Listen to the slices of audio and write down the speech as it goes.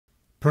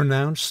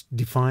Pronounced,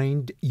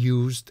 defined,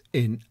 used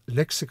in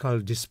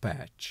lexical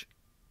dispatch.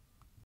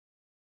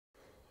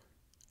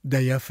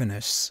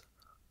 Diaphanous.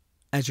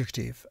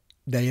 Adjective,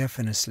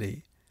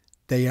 diaphanously,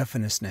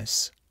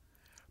 diaphanousness.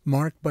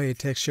 Marked by a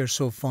texture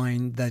so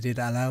fine that it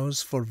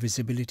allows for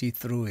visibility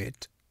through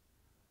it.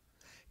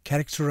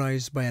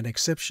 Characterized by an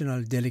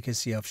exceptional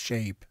delicacy of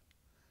shape.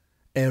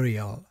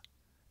 Aerial,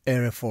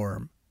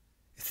 aeriform,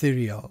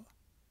 ethereal.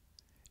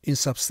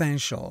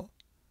 Insubstantial,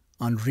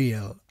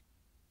 unreal,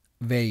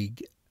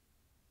 vague.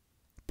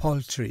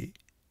 Paltry.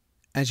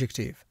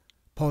 Adjective,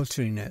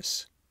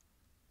 paltriness.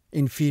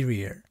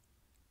 Inferior,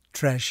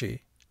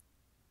 trashy.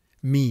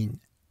 Mean,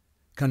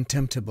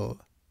 contemptible,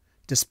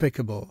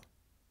 despicable.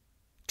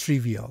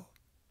 Trivial,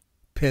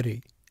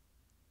 petty,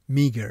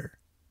 meager,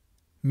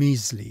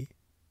 measly.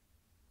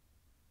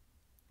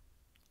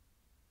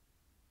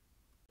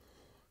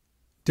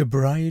 The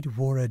bride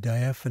wore a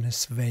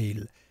diaphanous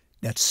veil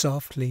that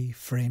softly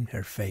framed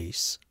her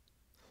face.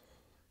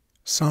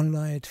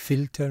 Sunlight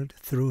filtered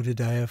through the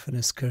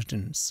diaphanous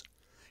curtains,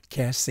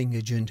 casting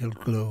a gentle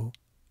glow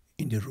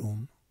in the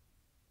room.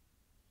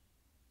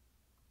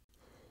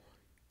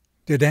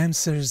 The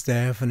dancer's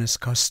diaphanous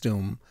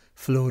costume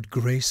flowed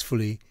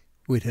gracefully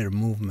with her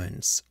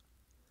movements.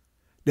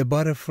 The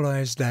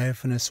butterfly's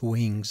diaphanous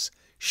wings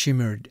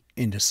shimmered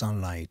in the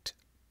sunlight.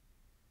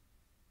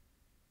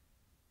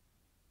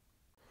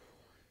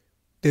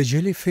 The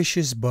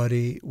jellyfish's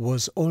body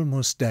was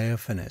almost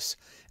diaphanous,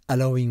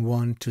 allowing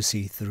one to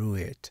see through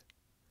it.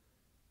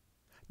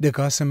 The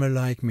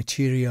gossamer-like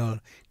material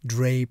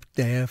draped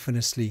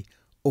diaphanously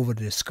over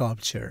the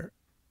sculpture.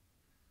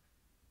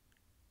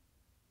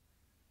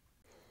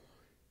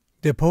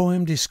 The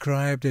poem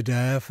described the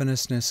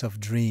diaphanousness of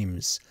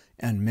dreams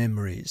and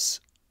memories.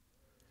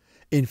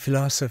 In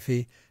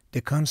philosophy,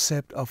 the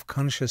concept of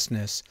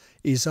consciousness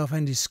is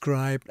often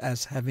described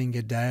as having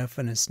a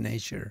diaphanous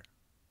nature.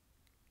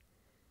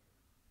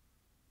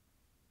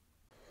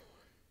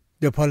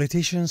 The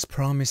politician's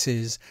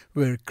promises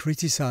were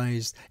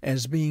criticized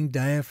as being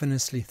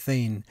diaphanously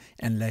thin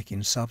and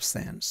lacking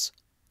substance.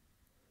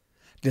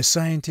 The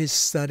scientists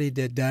studied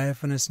the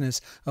diaphanousness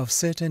of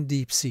certain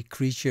deep-sea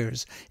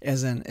creatures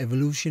as an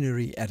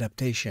evolutionary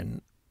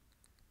adaptation.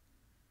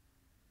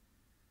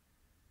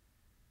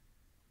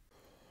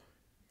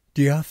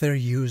 The author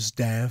used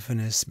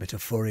diaphanous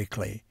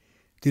metaphorically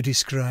to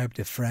describe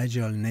the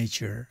fragile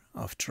nature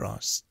of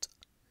trust.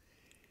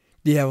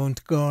 The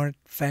avant-garde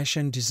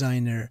fashion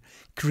designer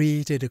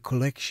created a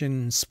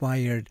collection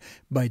inspired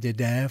by the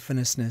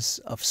diaphanousness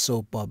of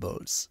soap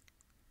bubbles.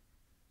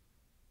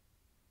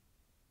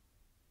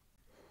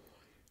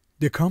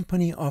 The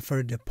company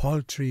offered a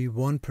paltry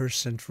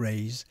 1%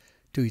 raise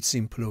to its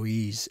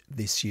employees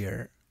this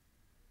year.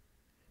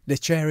 The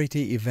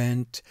charity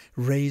event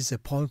raised a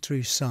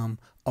paltry sum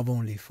of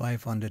only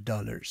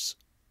 $500.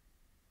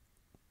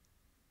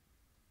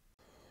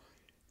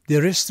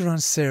 The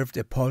restaurant served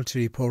a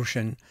paltry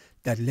portion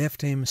that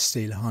left him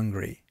still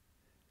hungry.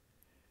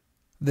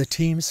 The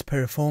team's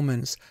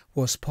performance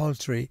was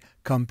paltry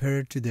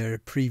compared to their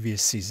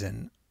previous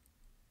season.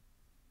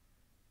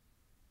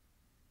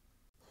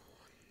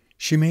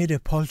 She made a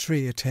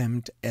paltry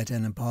attempt at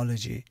an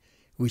apology,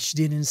 which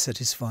didn't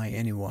satisfy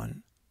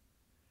anyone.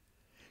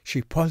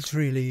 She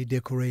paltrily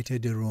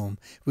decorated the room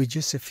with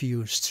just a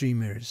few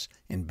streamers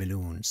and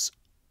balloons.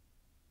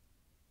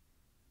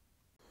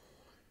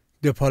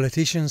 The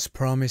politician's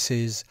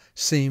promises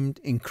seemed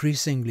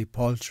increasingly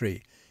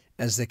paltry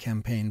as the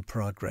campaign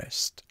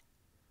progressed.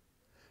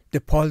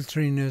 The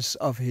paltriness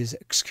of his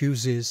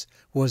excuses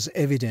was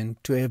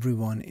evident to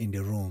everyone in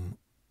the room.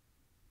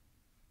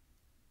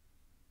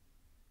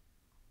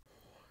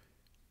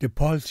 The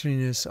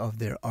paltriness of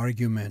their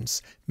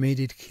arguments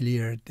made it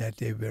clear that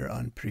they were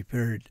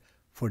unprepared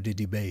for the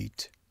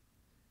debate.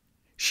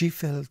 She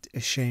felt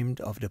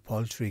ashamed of the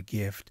paltry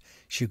gift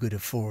she could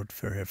afford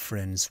for her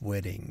friend's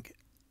wedding.